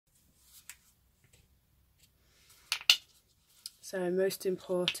So most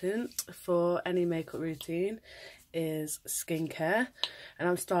important for any makeup routine is skincare, and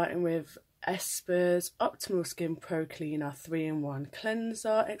I'm starting with Espa's Optimal Skin Pro Cleaner 3-in-1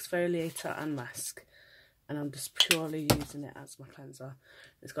 cleanser, exfoliator and mask, and I'm just purely using it as my cleanser.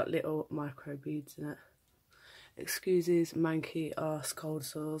 It's got little micro beads in it. Excuses manky arse cold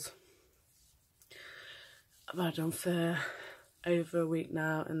sores. I've had them for over a week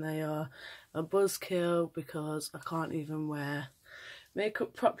now and they are a buzzkill because I can't even wear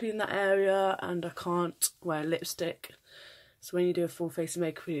makeup properly in that area, and I can't wear lipstick. So when you do a full face of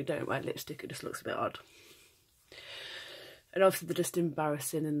makeup and you don't wear lipstick, it just looks a bit odd. And obviously they're just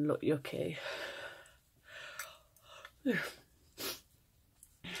embarrassing and look yucky.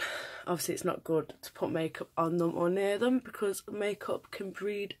 Obviously it's not good to put makeup on them or near them because makeup can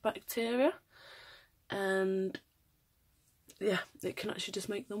breed bacteria, and yeah, it can actually just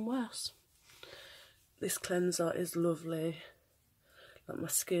make them worse. This cleanser is lovely. Like, my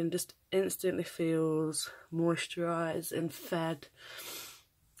skin just instantly feels moisturised and fed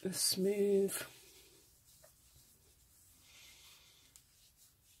and smooth.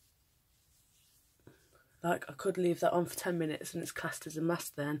 Like, I could leave that on for 10 minutes and it's classed as a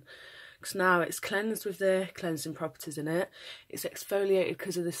mask then, because now it's cleansed with the cleansing properties in it. It's exfoliated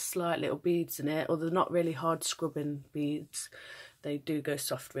because of the slight little beads in it, or they're not really hard scrubbing beads. They do go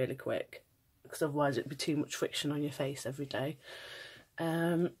soft really quick, because otherwise it'd be too much friction on your face every day.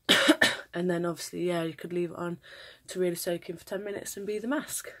 And then obviously, yeah, you could leave it on to really soak in for 10 minutes and be the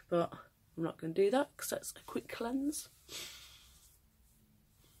mask, but I'm not going to do that because that's a quick cleanse.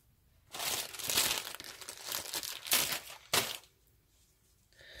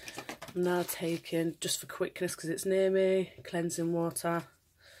 I'm now taking, just for quickness because it's near me, cleansing water.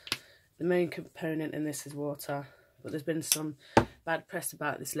 The main component in this is water, but there's been some bad press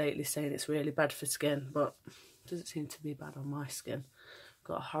about this lately saying it's really bad for skin, but it doesn't seem to be bad on my skin.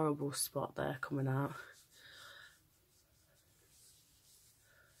 Got a horrible spot there coming out.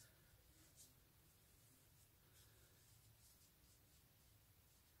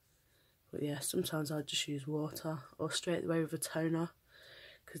 But yeah, sometimes I just use water or straight away with a toner,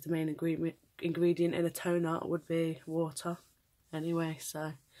 because the main ingredient in a toner would be water anyway, so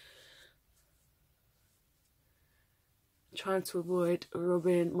I'm trying to avoid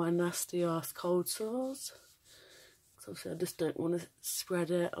rubbing my nasty ass cold sores, because obviously I just don't want to spread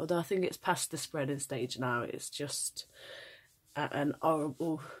it, although I think it's past the spreading stage now. It's just at an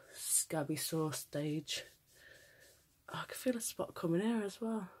horrible scabby sore stage. Oh, I can feel a spot coming here as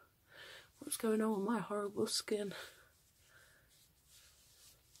well. What's going on with my horrible skin?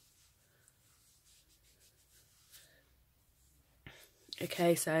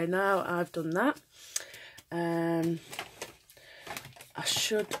 Okay, so now I've done that, I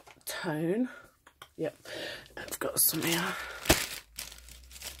should tone. Yep, I've got some here.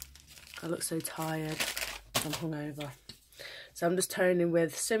 I look so tired, I'm hungover. So I'm just toning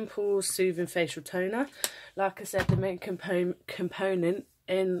with simple soothing facial toner. Like I said, the main component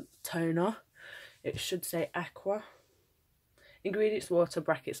in toner, it should say aqua. Ingredients water,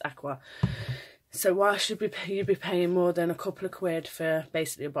 brackets aqua. So why should you be paying more than a couple of quid for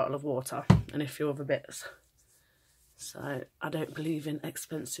basically a bottle of water and a few other bits? So I don't believe in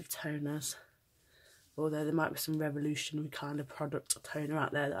expensive toners, although there might be some revolutionary kind of product toner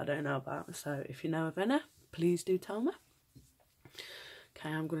out there that I don't know about. So if you know of any, please do tell me. Okay,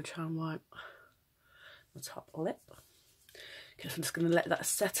 I'm going to try and wipe my top lip. Okay, so I'm just going to let that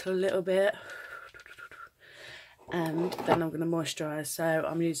settle a little bit, and then I'm going to moisturise. So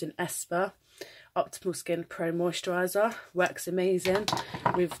I'm using espa Optimal Skin Pro Moisturiser. Works amazing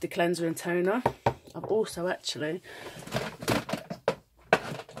with the cleanser and toner. I've also actually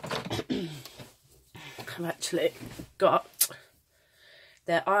got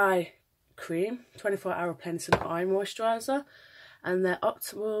their eye cream, 24-hour cleansing eye moisturiser, and their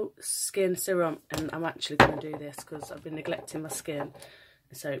Optimal Skin Serum. And I'm actually going to do this because I've been neglecting my skin,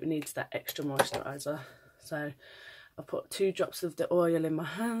 so it needs that extra moisturiser. So I put 2 drops of the oil in my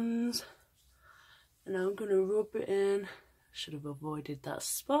hands, and now I'm going to rub it in. Should have avoided that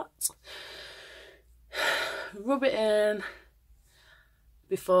spot. Rub it in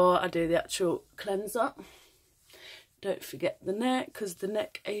before I do the actual cleanser. Don't forget the neck, because the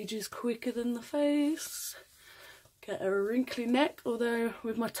neck ages quicker than the face. Get a wrinkly neck, although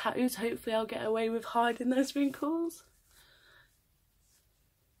with my tattoos hopefully I'll get away with hiding those wrinkles.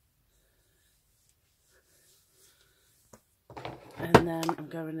 And then I'm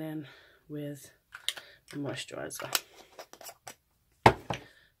going in with the moisturiser.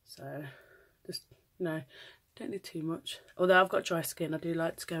 So just, no, don't need too much. Although I've got dry skin, I do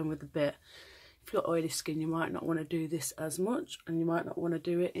like to go in with a bit, if you've got oily skin, you might not want to do this as much, and you might not want to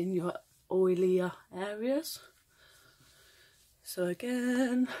do it in your oilier areas. So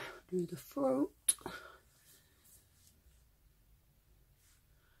again, do the throat.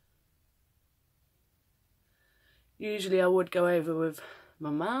 Usually I would go over with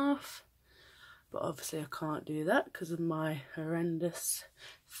my mouth, but obviously I can't do that because of my horrendous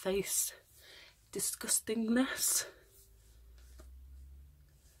face disgustingness.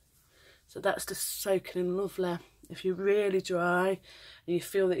 So that's just soaking in lovely. If you're really dry and you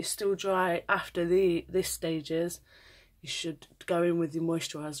feel that you're still dry after this stages, you should go in with your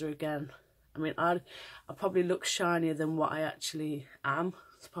moisturiser again. I mean, I probably look shinier than what I actually am.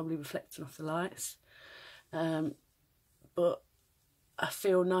 It's probably reflecting off the lights. But I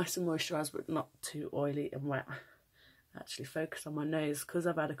feel nice and moisturised, but not too oily and wet. I actually focus on my nose because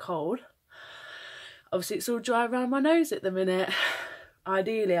I've had a cold. Obviously it's all dry around my nose at the minute.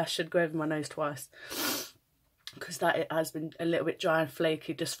 Ideally I should go over my nose twice, because that it has been a little bit dry and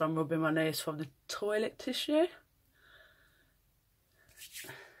flaky just from rubbing my nose from the toilet tissue.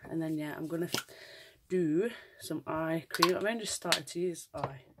 And then yeah, I'm going to do some eye cream. I've only just started to use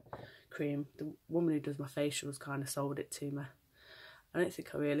eye cream. The woman who does my facials kind of sold it to me. I don't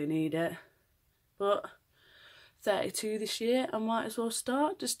think I really need it, but 32 this year, I might as well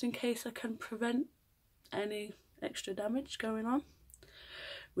start just in case I can prevent any extra damage going on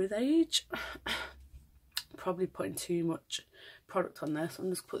with age. Probably putting too much product on there, so I'm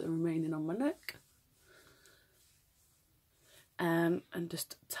just putting the remaining on my neck. And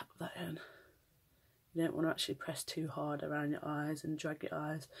just tap that in. You don't want to actually press too hard around your eyes and drag your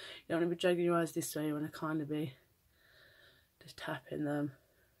eyes. You don't want to be dragging your eyes this way, you want to kind of be just tapping them.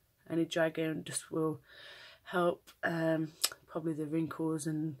 Any dragging just will help probably the wrinkles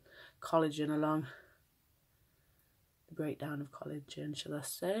and collagen along. The breakdown of collagen, shall I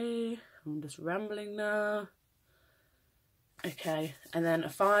say. I'm just rambling now. Okay, and then a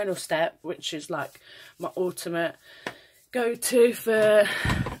final step, which is like my ultimate go-to for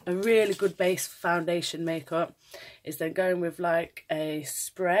a really good base foundation makeup, is then going with like a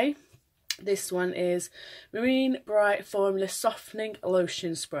spray. This one is Marine Bright Formula Softening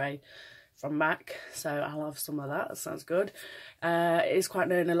Lotion Spray from MAC, so I'll have some of that. That sounds good. It is quite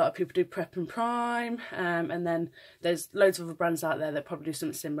known, a lot of people do Prep and Prime, and then there's loads of other brands out there that probably do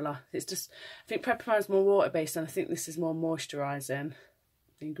something similar. It's just, I think Prep and Prime is more water based, and I think this is more moisturising.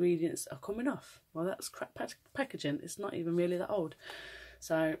 The ingredients are coming off. Well, that's crap packaging. It's not even really that old.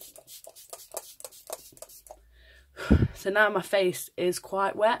 So now my face is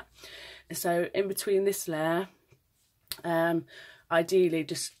quite wet. So in between this layer, ideally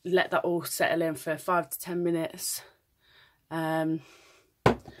just let that all settle in for 5 to 10 minutes. Yeah,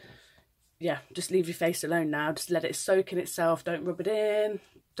 just leave your face alone now. Just let it soak in itself. Don't rub it in.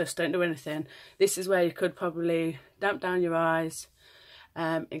 Just don't do anything. This is where you could probably damp down your eyes,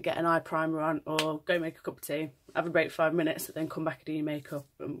 and get an eye primer on, or go make a cup of tea, have a break for 5 minutes, and then come back and do your makeup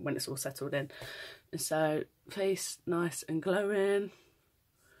when it's all settled in. And so face nice and glowing,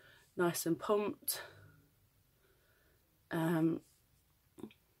 nice and pumped. So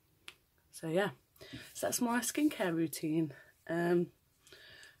yeah, so that's my skincare routine.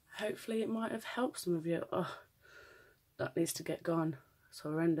 Hopefully it might have helped some of you. Oh, that needs to get gone. It's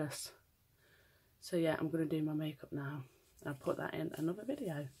horrendous. So yeah, I'm going to do my makeup now. I'll put that in another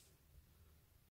video.